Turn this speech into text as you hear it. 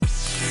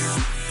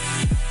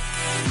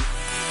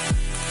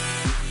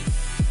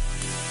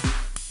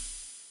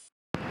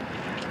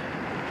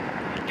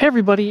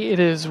everybody, it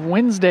is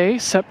Wednesday,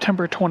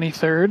 September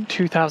 23rd,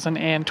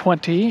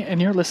 2020, and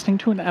you're listening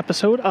to an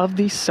episode of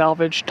the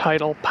Salvage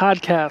Title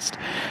Podcast.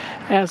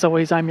 As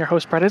always, I'm your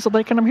host, Brett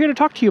Iseldick, and I'm here to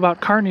talk to you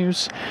about car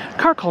news,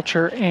 car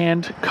culture,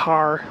 and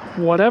car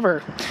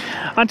whatever.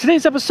 On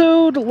today's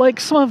episode, like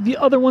some of the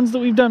other ones that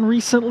we've done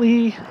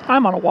recently,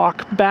 I'm on a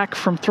walk back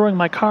from throwing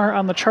my car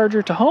on the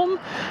charger to home,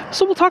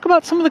 so we'll talk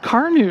about some of the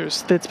car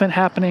news that's been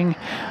happening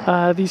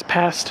these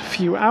past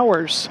few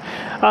hours.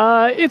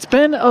 It's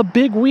been a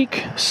big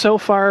week so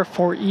far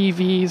for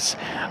EVs,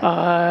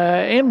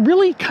 and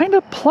really kind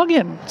of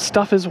plug-in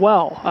stuff as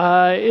well.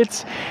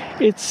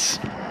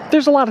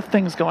 There's a lot of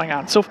things going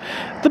on. So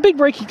the big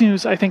breaking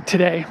news, I think,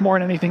 today, more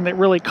than anything, that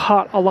really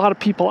caught a lot of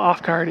people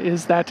off guard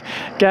is that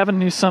Gavin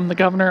Newsom, the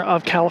governor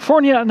of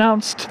California,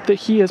 announced that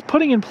he is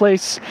putting in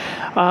place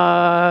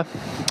a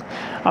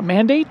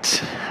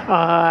mandate,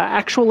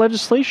 actual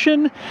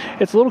legislation.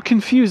 It's a little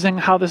confusing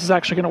how this is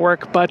actually going to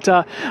work, but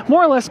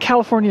more or less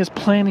California is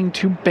planning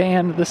to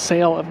ban the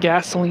sale of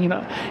gasoline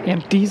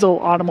and diesel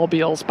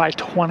automobiles by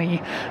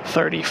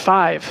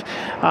 2035.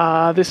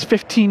 This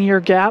 15-year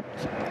gap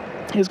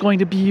is going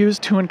to be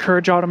used to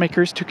encourage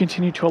automakers to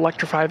continue to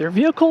electrify their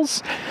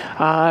vehicles.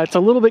 It's a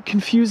little bit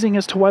confusing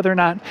as to whether or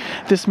not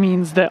this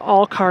means that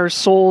all cars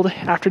sold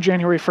after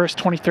January 1st,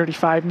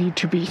 2035 need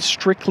to be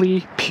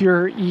strictly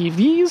pure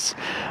EVs,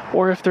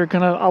 or if they're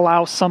going to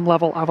allow some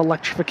level of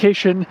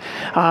electrification,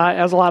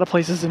 as a lot of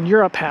places in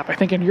Europe have. I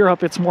think in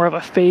Europe it's more of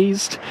a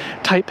phased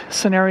type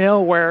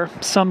scenario where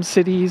some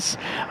cities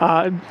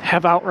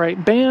have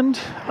outright banned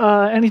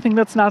anything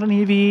that's not an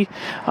EV.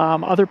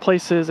 Other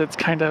places it's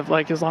kind of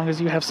like as long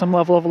as you have some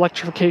level of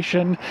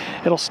electrification,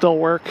 it'll still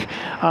work.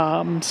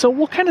 So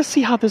we'll kind of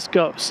see how this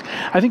goes.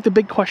 I think the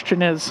big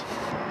question is,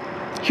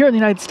 here in the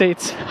United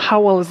States, how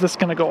well is this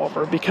going to go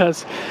over?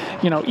 Because,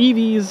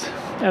 EVs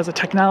as a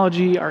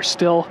technology are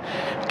still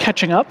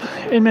catching up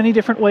in many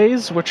different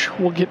ways, which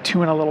we'll get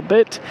to in a little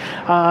bit.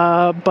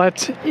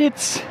 But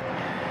it's,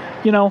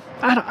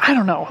 I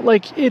don't know.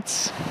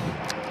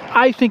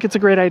 I think it's a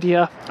great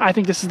idea. I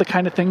think this is the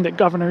kind of thing that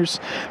governors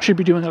should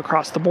be doing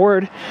across the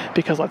board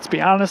because, let's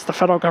be honest, the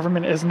federal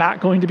government is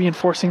not going to be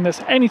enforcing this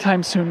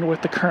anytime soon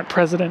with the current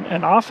president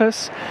in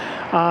office.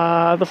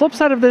 The flip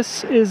side of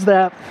this is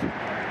that,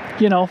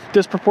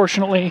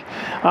 disproportionately,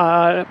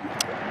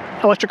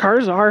 electric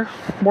cars are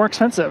more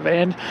expensive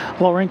and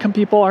lower income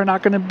people are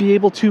not going to be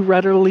able to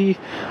readily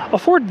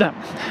afford them.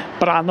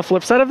 But on the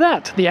flip side of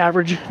that, the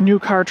average new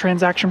car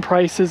transaction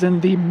price is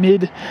in the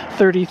mid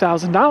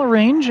 $30,000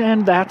 range,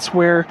 and that's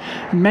where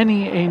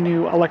many a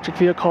new electric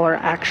vehicle are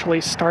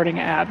actually starting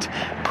at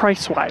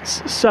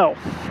price-wise. So,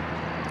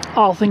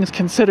 all things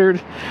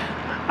considered,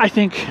 I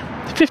think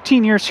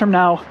 15 years from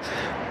now,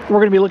 we're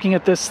going to be looking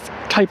at this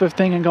type of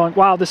thing and going,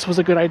 wow, this was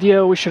a good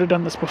idea. We should have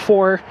done this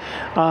before.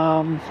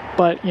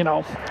 But,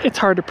 it's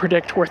hard to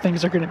predict where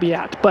things are going to be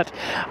at. But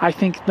I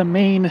think the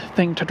main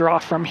thing to draw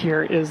from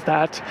here is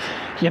that,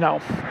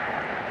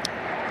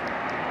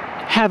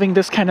 having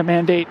this kind of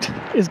mandate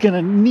is going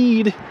to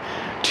need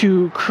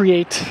to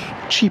create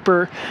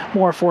cheaper,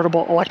 more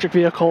affordable electric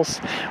vehicles.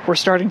 We're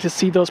starting to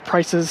see those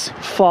prices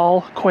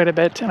fall quite a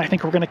bit, and I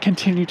think we're going to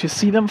continue to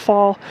see them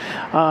fall,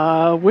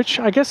 which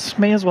I guess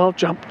may as well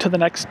jump to the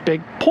next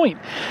big point.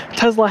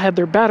 Tesla had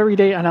their Battery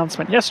Day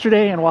announcement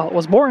yesterday, and while it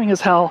was boring as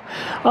hell,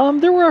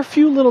 there were a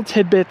few little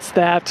tidbits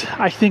that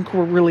I think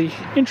were really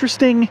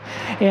interesting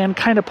and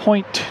kind of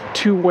point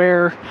to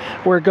where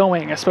we're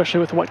going, especially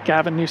with what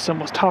Gavin Newsom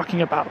was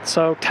talking about.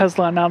 So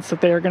Tesla announced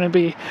that they are going to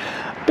be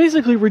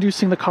basically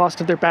reducing the cost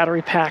of their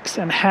battery packs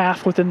in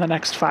half within the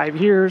next 5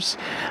 years.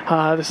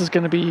 This is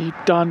going to be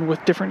done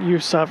with different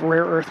use of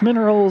rare earth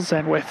minerals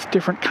and with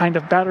different kind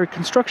of battery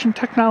construction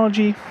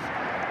technology.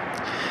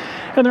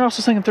 And they're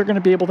also saying that they're going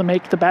to be able to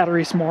make the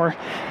batteries more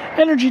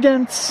energy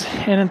dense,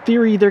 and in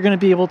theory they're going to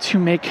be able to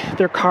make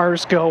their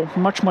cars go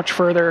much, much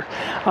further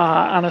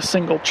on a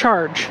single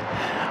charge.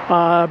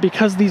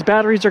 Because these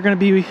batteries are going to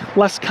be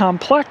less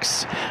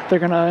complex, they're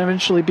going to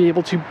eventually be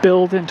able to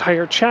build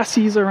entire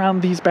chassis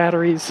around these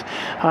batteries.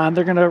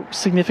 They're going to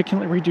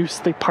significantly reduce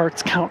the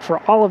parts count for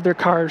all of their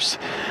cars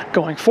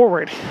going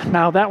forward.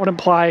 Now, that would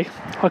imply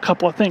a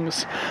couple of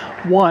things.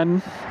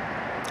 One,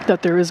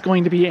 that there is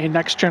going to be a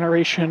next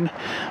generation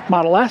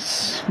Model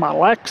S,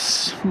 Model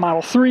X,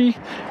 Model 3,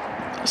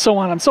 so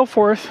on and so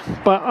forth.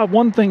 But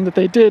one thing that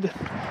they did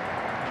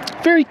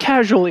very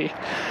casually,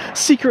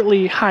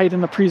 secretly hide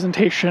in the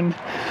presentation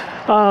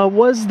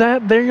was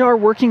that they are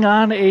working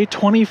on a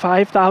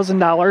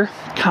 $25,000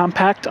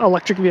 compact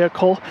electric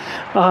vehicle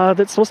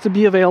that's supposed to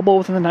be available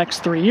within the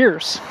next 3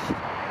 years.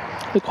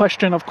 The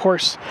question, of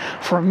course,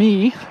 for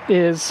me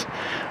is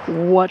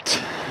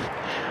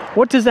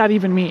what does that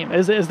even mean?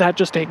 Is that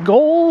just a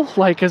goal?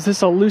 Is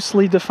this a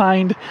loosely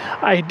defined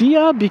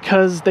idea?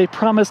 Because they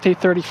promised a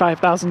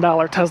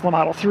 $35,000 Tesla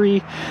Model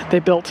 3. They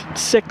built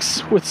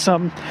 6 with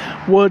some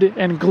wood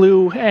and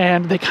glue,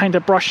 and they kind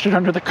of brushed it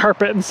under the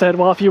carpet and said,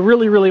 well, if you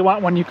really, really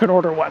want one, you could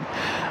order one.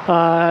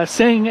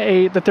 Saying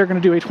that they're going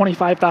to do a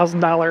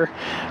 $25,000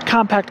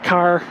 compact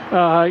car,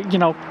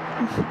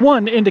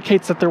 one,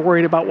 indicates that they're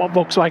worried about what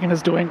Volkswagen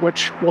is doing,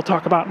 which we'll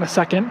talk about in a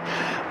second,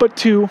 but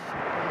two,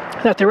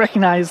 that they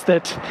recognize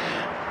that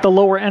the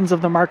lower ends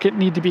of the market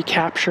need to be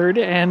captured,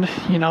 and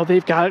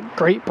they've got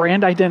great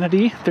brand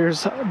identity. They're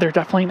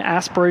definitely an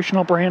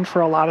aspirational brand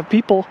for a lot of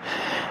people,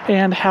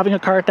 and having a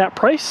car at that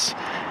price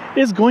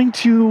is going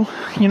to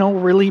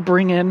really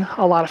bring in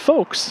a lot of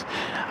folks.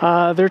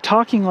 They're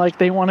talking like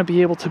they want to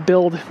be able to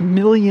build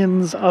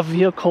millions of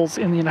vehicles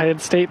in the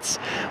United States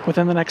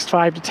within the next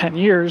 5 to 10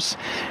 years,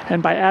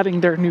 and by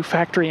adding their new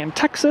factory in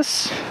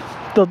Texas,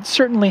 they'll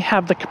certainly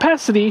have the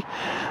capacity.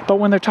 But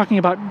when they're talking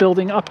about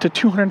building up to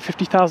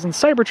 250,000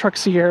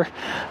 Cybertrucks a year,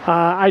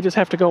 I just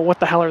have to go, what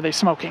the hell are they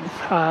smoking?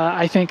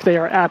 I think they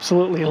are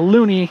absolutely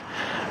loony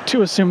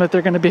to assume that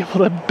they're going to be able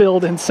to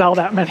build and sell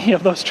that many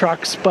of those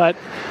trucks. But,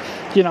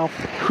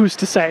 who's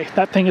to say?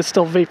 That thing is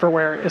still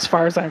vaporware as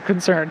far as I'm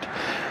concerned.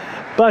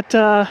 But,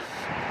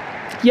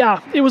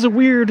 yeah, it was a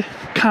weird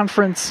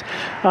conference.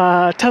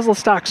 Tesla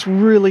stocks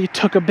really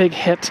took a big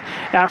hit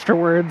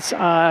afterwards.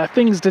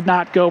 Things did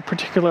not go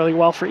particularly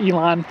well for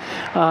Elon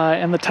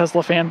and the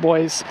Tesla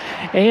fanboys,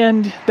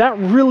 and that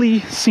really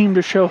seemed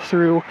to show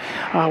through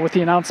with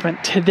the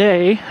announcement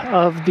today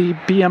of the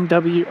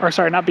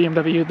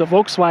the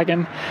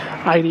Volkswagen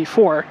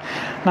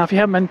ID4. Now, if you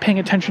haven't been paying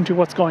attention to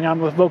what's going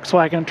on with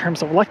Volkswagen in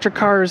terms of electric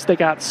cars, they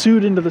got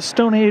sued into the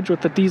Stone Age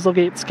with the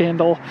Dieselgate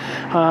scandal,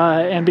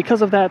 and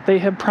because of that, they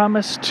have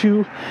promised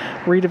to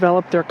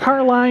redevelop their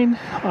car line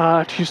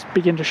to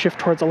begin to shift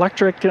towards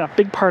electric. And a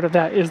big part of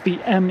that is the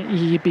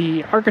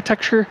MEB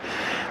architecture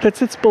that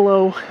sits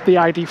below the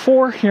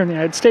ID4 here in the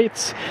United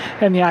States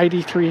and the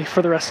ID3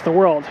 for the rest of the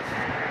world.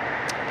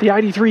 The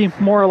ID3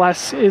 more or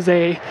less is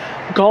a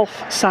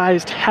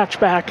Golf-sized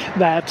hatchback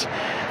that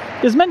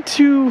is meant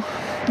to,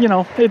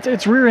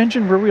 it's rear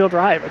engine, rear wheel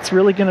drive. It's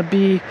really going to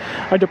be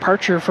a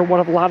departure for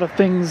what a lot of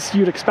things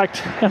you'd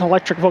expect an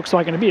electric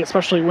Volkswagen to be,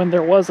 especially when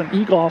there was an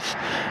e-Golf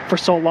for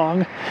so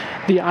long.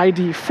 The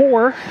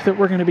ID4 that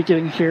we're going to be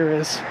getting here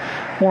is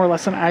more or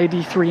less an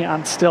ID3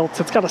 on stilts.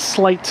 It's got a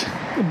slight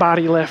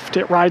body lift.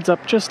 It rides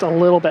up just a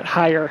little bit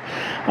higher,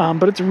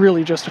 but it's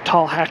really just a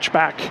tall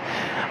hatchback.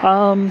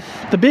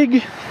 The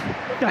big,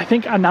 I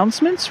think,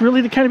 announcements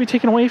really to kind of be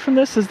taken away from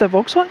this is that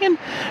Volkswagen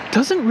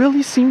doesn't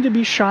really seem to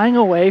be shying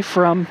away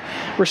from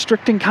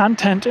restricting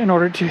content in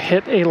order to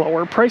hit a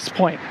lower price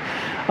point.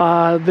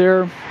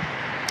 Their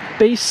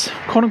base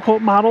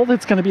quote-unquote model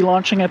that's going to be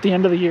launching at the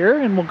end of the year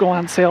and will go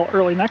on sale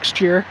early next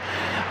year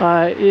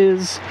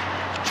is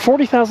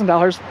 $40,000,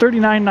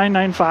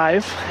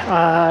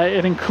 $39,995.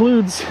 It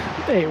includes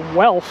a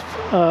wealth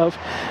of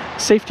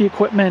safety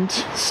equipment,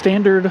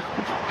 standard,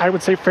 I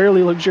would say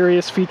fairly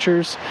luxurious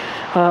features.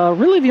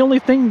 Really the only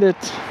thing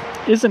that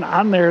isn't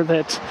on there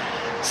that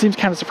seems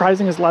kind of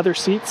surprising is leather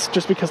seats,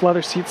 just because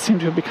leather seats seem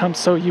to have become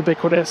so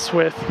ubiquitous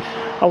with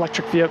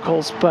electric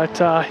vehicles. But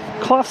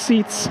cloth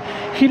seats,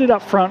 heated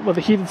up front with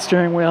a heated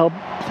steering wheel,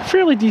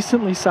 fairly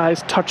decently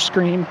sized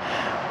touchscreen,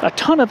 a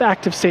ton of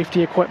active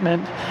safety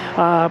equipment,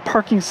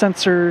 parking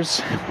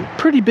sensors,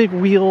 pretty big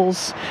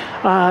wheels.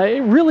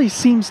 It really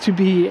seems to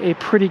be a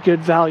pretty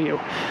good value.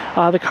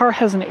 The car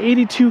has an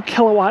 82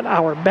 kilowatt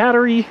hour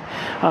battery.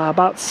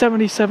 About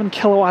 77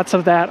 kilowatts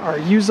of that are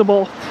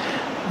usable.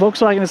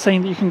 Volkswagen is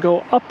saying that you can go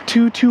up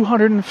to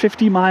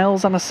 250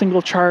 miles on a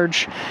single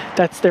charge.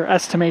 That's their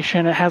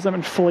estimation. It hasn't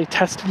been fully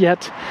tested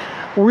yet.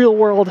 Real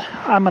world,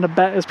 I'm going to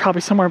bet, is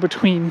probably somewhere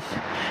between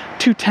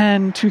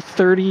 210,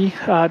 230,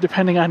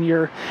 depending on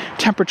your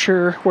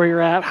temperature, where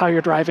you're at, how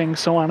you're driving,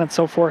 so on and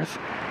so forth.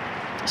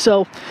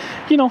 So,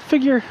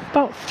 figure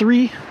about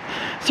 3 to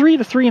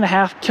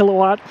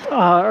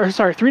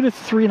 3.5 3 to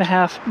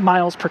 3.5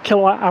 miles per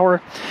kilowatt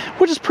hour,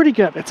 which is pretty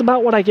good. It's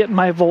about what I get in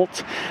my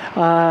Volt.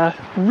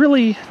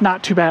 Really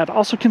not too bad.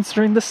 Also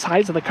considering the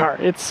size of the car,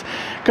 it's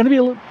going to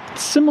be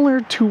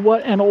similar to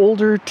what an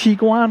older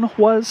Tiguan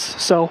was.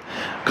 So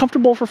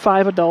comfortable for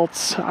 5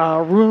 adults,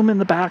 room in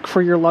the back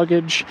for your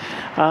luggage.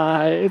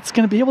 It's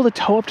going to be able to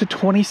tow up to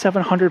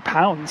 2,700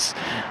 pounds.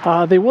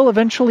 They will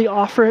eventually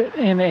offer it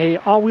in a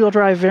all-wheel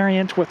drive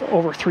variant with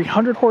over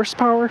 300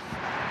 horsepower.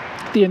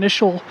 The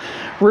initial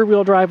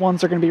rear-wheel drive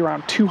ones are going to be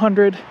around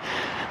 200.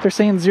 They're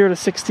saying 0 to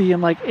 60 in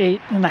like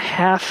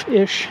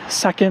 8.5-ish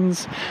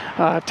seconds.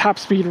 Top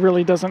speed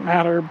really doesn't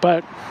matter,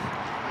 but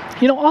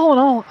all in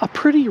all, a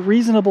pretty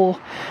reasonable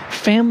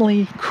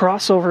family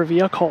crossover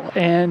vehicle.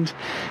 And,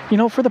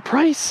 for the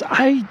price,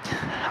 I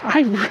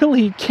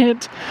really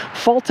can't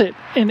fault it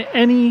in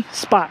any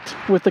spot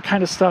with the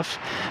kind of stuff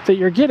that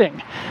you're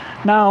getting.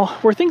 Now,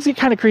 where things get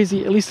kind of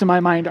crazy, at least in my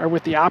mind, are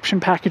with the option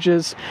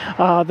packages.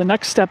 The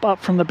next step up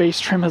from the base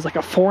trim is like a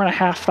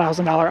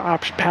 $4,500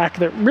 option pack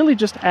that really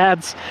just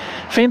adds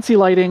fancy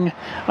lighting,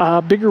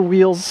 bigger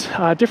wheels,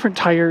 different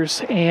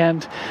tires,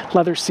 and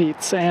leather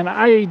seats. And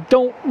I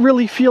don't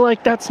really feel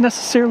like that's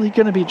necessarily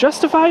going to be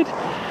justified.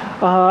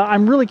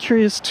 I'm really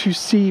curious to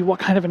see what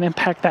kind of an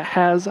impact that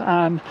has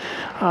on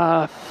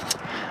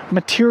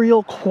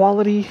material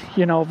quality.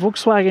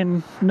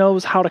 Volkswagen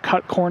knows how to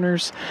cut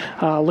corners.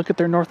 Look at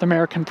their North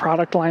American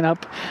product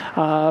lineup.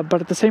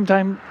 But at the same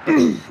time,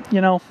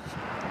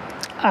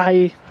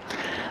 I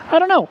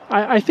don't know.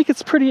 I think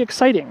it's pretty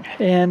exciting.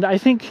 And I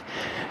think,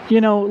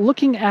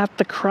 looking at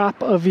the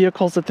crop of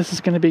vehicles that this is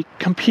going to be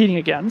competing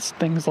against,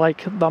 things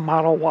like the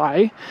Model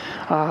Y,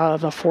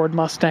 the Ford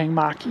Mustang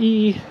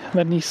Mach-E,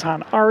 the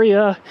Nissan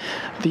Ariya,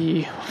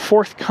 the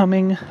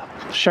forthcoming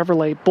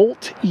Chevrolet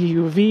Bolt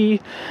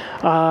EUV,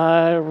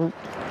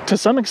 to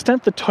some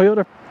extent the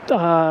Toyota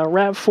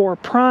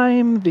RAV4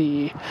 Prime,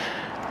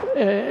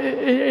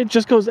 it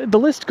just goes, the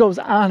list goes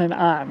on,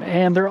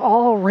 and they're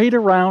all right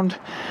around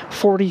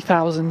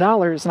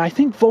 $40,000. And I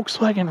think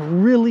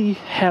Volkswagen really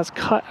has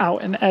cut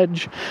out an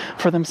edge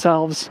for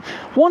themselves.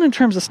 One, in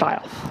terms of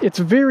style, it's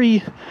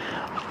very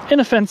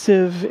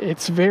inoffensive,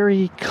 it's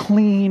very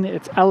clean,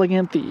 it's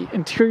elegant, the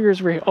interior is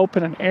very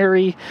open and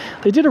airy.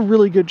 They did a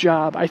really good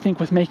job, I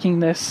think, with making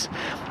this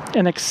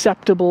an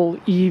acceptable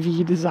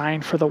EV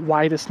design for the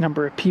widest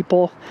number of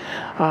people.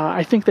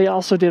 I think they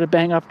also did a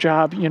bang-up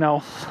job,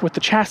 with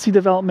the chassis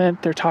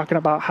development. They're talking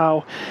about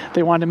how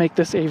they wanted to make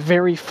this a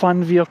very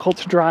fun vehicle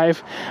to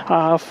drive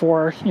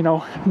for,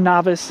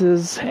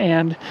 novices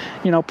and,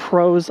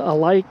 pros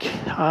alike.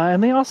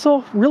 And they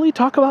also really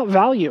talk about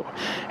value.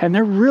 And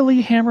they're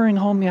really hammering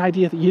home the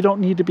idea that you don't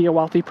need to be a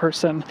wealthy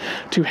person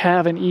to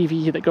have an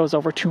EV that goes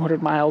over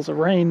 200 miles of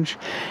range.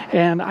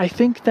 And I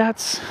think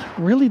that's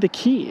really the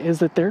key, is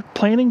that they're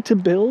planning to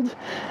build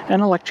an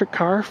electric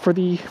car for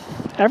the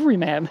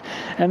everyman,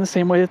 and the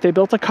same way that they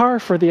built a car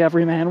for the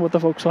everyman with the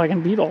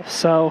Volkswagen Beetle.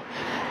 So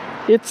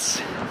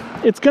it's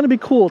going to be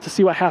cool to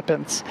see what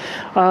happens.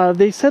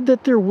 They said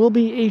that there will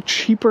be a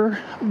cheaper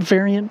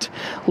variant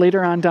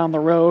later on down the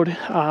road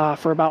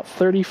for about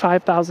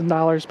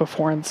 $35,000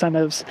 before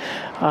incentives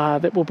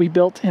that will be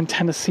built in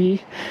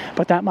Tennessee,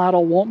 but that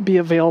model won't be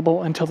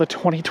available until the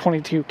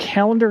 2022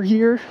 calendar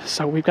year,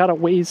 so we've got a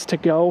ways to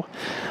go.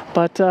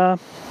 But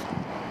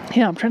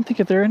yeah, I'm trying to think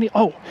if there are any...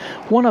 Oh,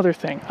 one other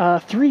thing.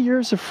 3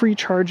 years of free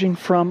charging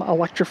from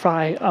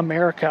Electrify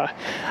America.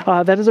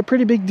 That is a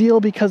pretty big deal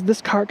because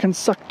this car can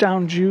suck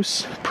down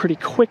juice pretty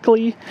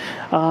quickly.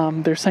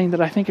 They're saying that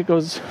I think it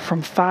goes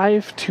from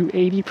 5 to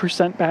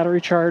 80%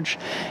 battery charge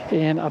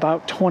in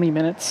about 20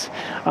 minutes.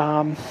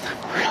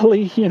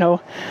 Really,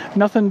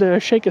 nothing to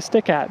shake a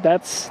stick at.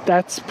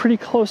 That's pretty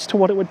close to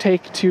what it would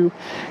take to,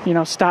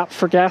 stop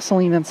for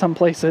gasoline in some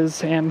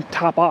places and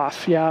top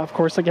off. Yeah, of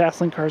course, a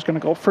gasoline car is going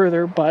to go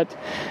further, but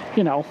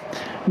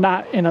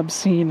not an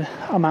obscene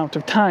amount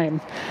of time.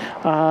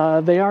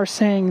 They are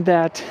saying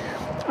that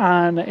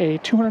on a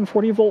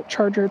 240 volt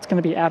charger, it's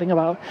going to be adding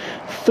about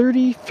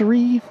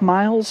 33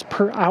 miles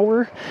per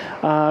hour,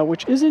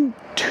 which isn't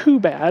too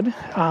bad.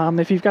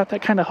 If you've got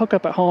that kind of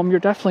hookup at home,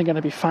 you're definitely going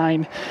to be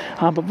fine.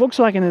 But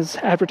Volkswagen is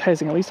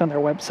advertising, at least on their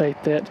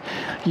website, that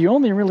you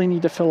only really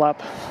need to fill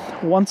up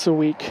once a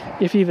week,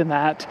 if even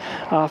that,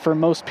 for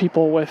most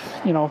people with,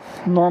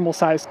 normal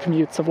sized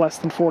commutes of less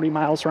than 40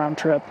 miles round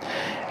trip.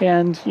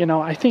 And,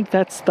 I think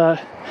that's the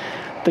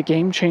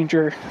game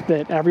changer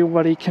that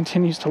everybody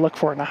continues to look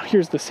for. Now,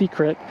 here's the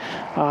secret.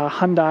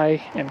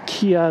 Hyundai and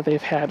Kia,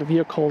 they've had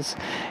vehicles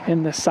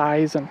in the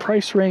size and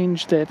price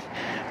range that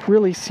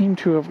really seem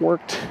to have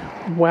worked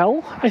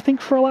well, I think,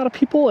 for a lot of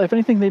people. If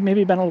anything, they've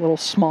maybe been a little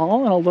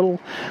small and a little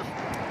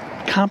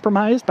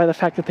compromised by the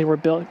fact that they were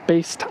built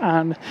based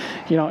on,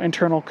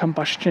 internal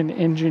combustion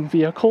engine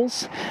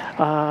vehicles.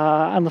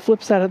 On the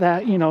flip side of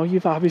that,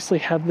 you've obviously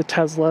had the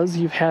Teslas,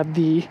 you've had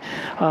the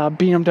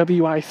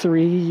BMW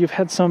i3, you've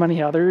had so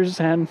many others,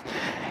 and,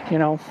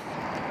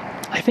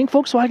 I think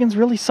Volkswagen's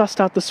really sussed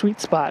out the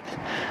sweet spot.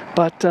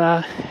 But,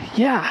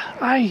 yeah,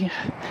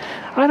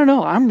 I don't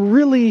know. I'm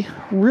really,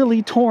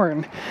 really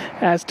torn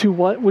as to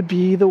what would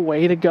be the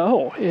way to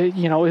go.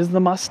 Is the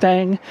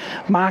Mustang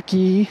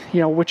Mach-E,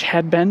 which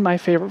had been my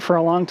favorite for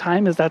a long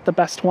time, is that the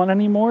best one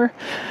anymore?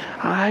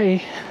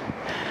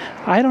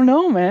 I don't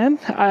know, man.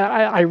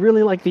 I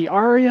really like the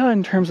Ariya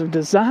in terms of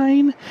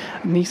design.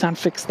 Nissan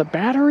fixed the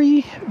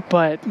battery,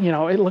 but,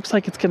 it looks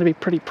like it's going to be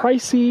pretty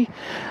pricey.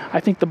 I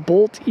think the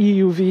Bolt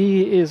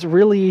EUV is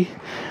really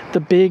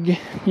the big,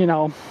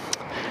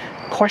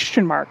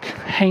 question mark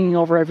hanging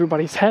over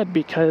everybody's head,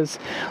 because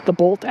the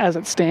Bolt as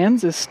it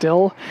stands is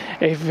still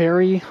a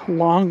very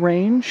long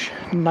range,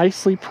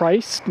 nicely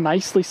priced,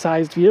 nicely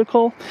sized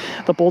vehicle.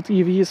 The Bolt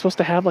EV is supposed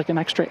to have like an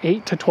extra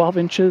 8 to 12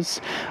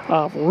 inches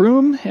of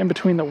room in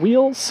between the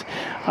wheels.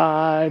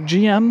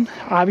 GM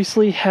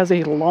obviously has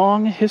a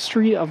long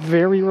history of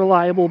very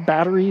reliable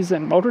batteries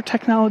and motor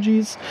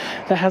technologies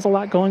that has a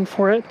lot going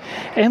for it,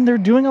 and they're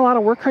doing a lot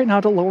of work right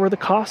now to lower the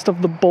cost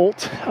of the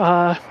Bolt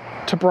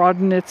to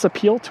broaden its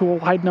appeal to a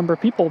wide number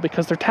of people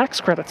because their tax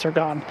credits are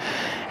gone.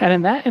 And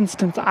in that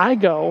instance, I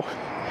go,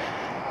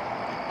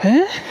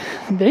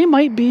 they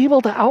might be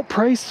able to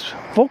outprice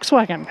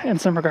Volkswagen in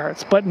some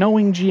regards, but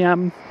knowing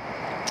GM,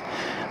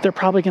 they're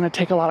probably going to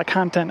take a lot of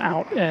content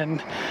out,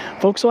 and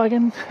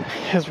Volkswagen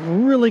has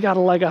really got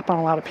a leg up on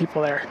a lot of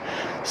people there.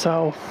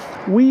 So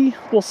we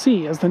will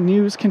see as the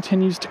news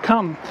continues to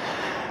come.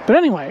 But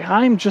anyway,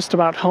 I'm just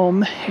about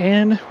home,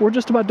 and we're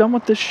just about done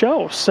with this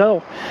show.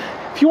 So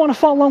If you want to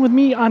follow along with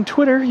me on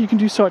Twitter, you can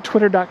do so at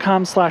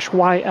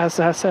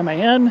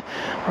twitter.com/YSSMAN,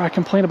 where I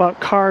complain about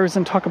cars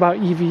and talk about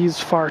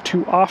EVs far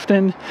too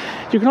often.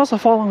 You can also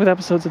follow along with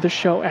episodes of this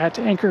show at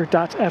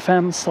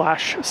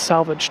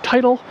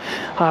anchor.fm/salvagetitle.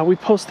 We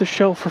post the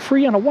show for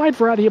free on a wide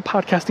variety of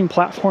podcasting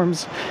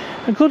platforms,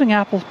 including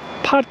Apple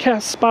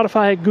Podcasts,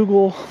 Spotify,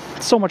 Google,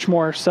 so much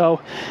more. So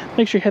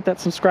make sure you hit that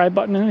subscribe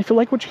button, and if you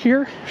like what you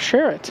hear,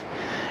 share it.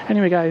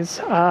 Anyway,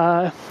 guys,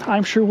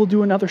 I'm sure we'll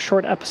do another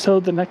short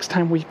episode the next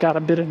time we've got a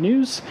bit of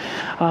news.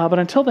 But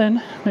until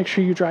then, make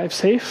sure you drive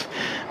safe,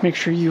 make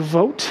sure you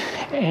vote,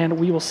 and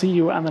we will see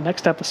you on the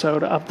next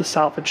episode of the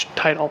Salvage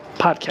Title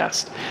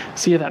Podcast.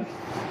 See you then.